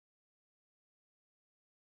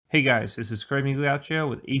Hey guys, this is Craig Migliaccio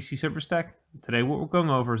with acservicetech. Today what we're going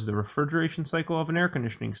over is the refrigeration cycle of an air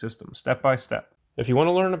conditioning system, step by step. If you want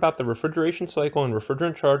to learn about the refrigeration cycle and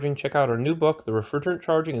refrigerant charging, check out our new book, The Refrigerant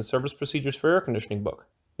Charging and Service Procedures for Air Conditioning book.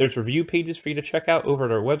 There's review pages for you to check out over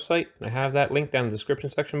at our website, and I have that link down in the description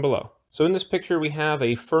section below. So in this picture we have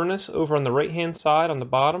a furnace over on the right hand side on the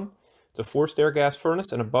bottom. It's a forced air gas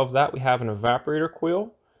furnace, and above that we have an evaporator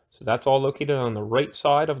coil. So that's all located on the right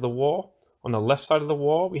side of the wall. On the left side of the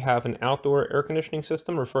wall, we have an outdoor air conditioning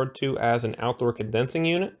system referred to as an outdoor condensing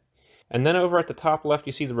unit. And then over at the top left,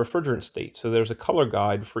 you see the refrigerant state. So there's a color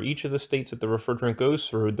guide for each of the states that the refrigerant goes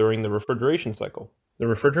through during the refrigeration cycle. The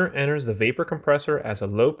refrigerant enters the vapor compressor as a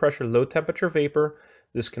low pressure, low temperature vapor.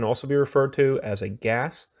 This can also be referred to as a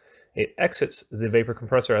gas. It exits the vapor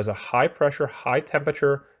compressor as a high pressure, high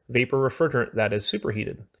temperature vapor refrigerant that is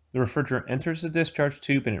superheated. The refrigerant enters the discharge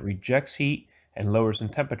tube and it rejects heat and lowers in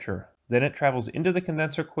temperature. Then it travels into the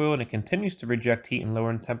condenser coil and it continues to reject heat and lower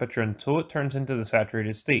in temperature until it turns into the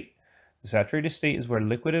saturated state. The saturated state is where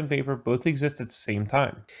liquid and vapor both exist at the same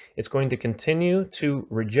time. It's going to continue to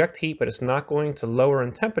reject heat, but it's not going to lower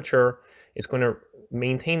in temperature. It's going to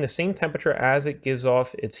maintain the same temperature as it gives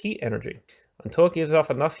off its heat energy until it gives off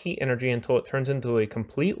enough heat energy until it turns into a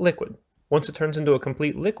complete liquid. Once it turns into a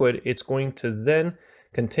complete liquid, it's going to then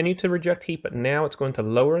continue to reject heat, but now it's going to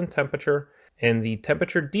lower in temperature, and the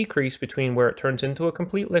temperature decrease between where it turns into a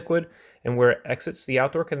complete liquid and where it exits the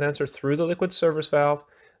outdoor condenser through the liquid service valve,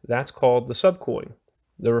 that's called the subcooling.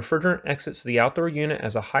 The refrigerant exits the outdoor unit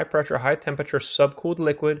as a high pressure, high temperature subcooled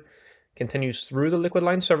liquid, continues through the liquid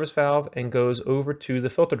line service valve, and goes over to the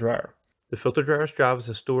filter dryer. The filter dryer's job is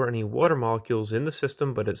to store any water molecules in the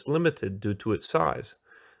system, but it's limited due to its size.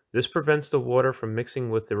 This prevents the water from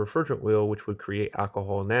mixing with the refrigerant wheel, which would create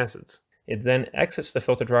alcohol and acids. It then exits the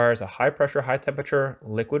filter dryer as a high pressure, high temperature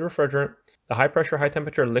liquid refrigerant. The high pressure, high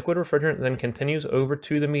temperature liquid refrigerant then continues over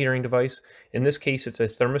to the metering device. In this case, it's a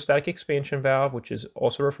thermostatic expansion valve, which is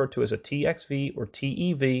also referred to as a TXV or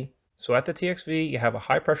TEV. So at the TXV, you have a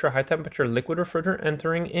high pressure, high temperature liquid refrigerant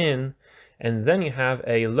entering in, and then you have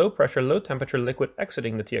a low pressure, low temperature liquid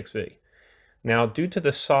exiting the TXV. Now, due to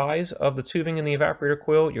the size of the tubing in the evaporator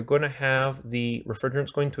coil, you're going to have the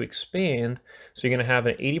refrigerant's going to expand. So you're going to have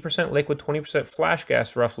an 80% liquid, 20% flash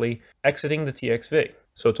gas roughly exiting the TXV.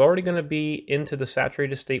 So it's already going to be into the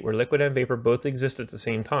saturated state where liquid and vapor both exist at the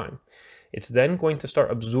same time. It's then going to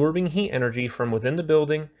start absorbing heat energy from within the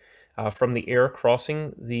building, from the air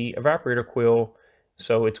crossing the evaporator coil.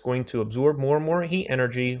 So it's going to absorb more and more heat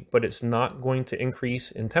energy, but it's not going to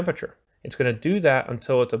increase in temperature. It's going to do that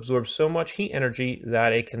until it absorbs so much heat energy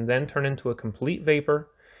that it can then turn into a complete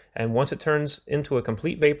vapor. And once it turns into a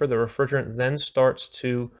complete vapor, the refrigerant then starts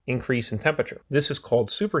to increase in temperature. This is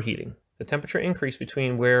called superheating. The temperature increase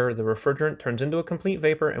between where the refrigerant turns into a complete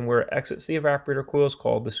vapor and where it exits the evaporator coil is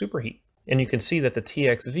called the superheat. And you can see that the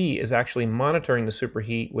TXV is actually monitoring the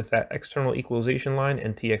superheat with that external equalization line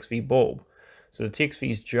and TXV bulb. So the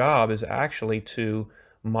TXV's job is actually to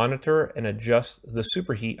monitor and adjust the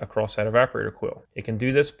superheat across that evaporator coil. It can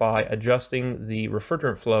do this by adjusting the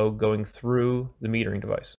refrigerant flow going through the metering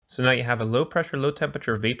device. So now you have a low pressure, low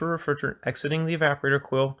temperature vapor refrigerant exiting the evaporator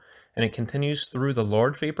coil, and it continues through the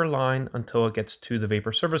large vapor line until it gets to the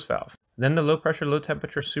vapor service valve. Then the low pressure, low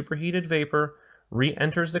temperature superheated vapor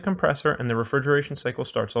re-enters the compressor and the refrigeration cycle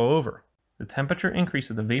starts all over. The temperature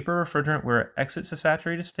increase of the vapor refrigerant where it exits the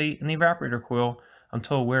saturated state in the evaporator coil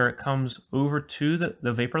until where it comes over to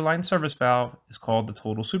the vapor line service valve is called the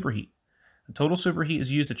total superheat. The total superheat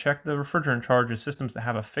is used to check the refrigerant charge in systems that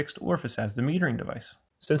have a fixed orifice as the metering device.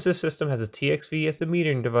 Since this system has a TXV as the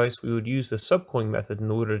metering device, we would use the subcooling method in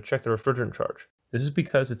order to check the refrigerant charge. This is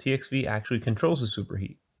because the TXV actually controls the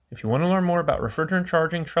superheat. If you want to learn more about refrigerant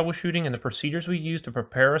charging, troubleshooting, and the procedures we use to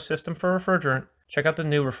prepare a system for refrigerant, check out the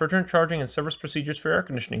new Refrigerant Charging and Service Procedures for Air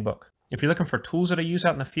Conditioning book. If you're looking for tools that I use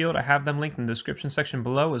out in the field, I have them linked in the description section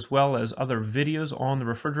below, as well as other videos on the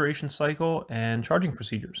refrigeration cycle and charging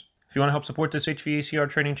procedures. If you want to help support this HVACR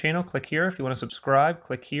training channel, click here. If you want to subscribe,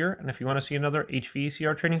 click here. And if you want to see another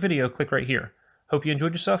HVACR training video, click right here. Hope you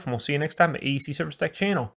enjoyed yourself, and we'll see you next time at AEC Service Tech channel.